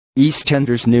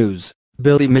EastEnders news: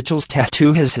 Billy Mitchell's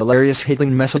tattoo has hilarious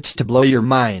hidden message to blow your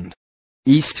mind.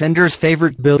 EastEnders'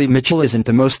 favorite Billy Mitchell isn't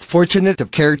the most fortunate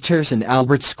of characters in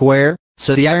Albert Square,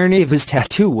 so the irony of his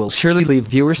tattoo will surely leave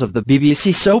viewers of the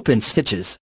BBC soap in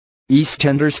stitches.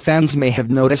 EastEnders fans may have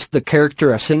noticed the character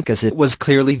async as it was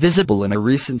clearly visible in a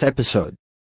recent episode.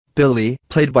 Billy,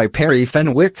 played by Perry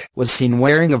Fenwick, was seen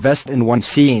wearing a vest in one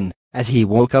scene, as he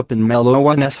woke up in Mel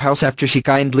Owen's house after she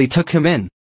kindly took him in.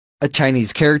 A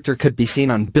Chinese character could be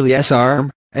seen on Billy's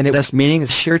arm, and its meaning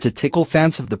is sure to tickle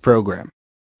fans of the program.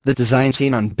 The design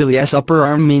seen on Billy's upper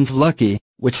arm means lucky,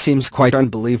 which seems quite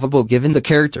unbelievable given the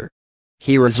character.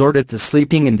 He resorted to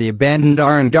sleeping in the abandoned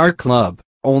R&R club,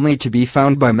 only to be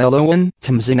found by Mel Owen,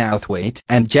 Tamsin Outhwaite,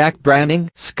 and Jack Branning,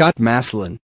 Scott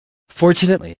Maslin.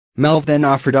 Fortunately, Mel then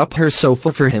offered up her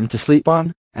sofa for him to sleep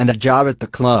on, and a job at the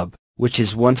club, which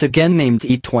is once again named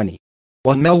E20.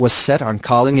 While Mel was set on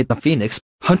calling it the Phoenix,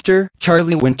 Hunter,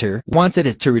 Charlie Winter, wanted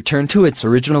it to return to its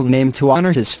original name to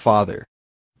honor his father.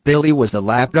 Billy was the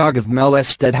lapdog of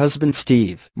Mel's dead husband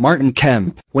Steve Martin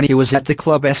Kemp when he was at the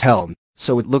club's helm,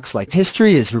 so it looks like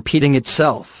history is repeating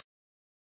itself.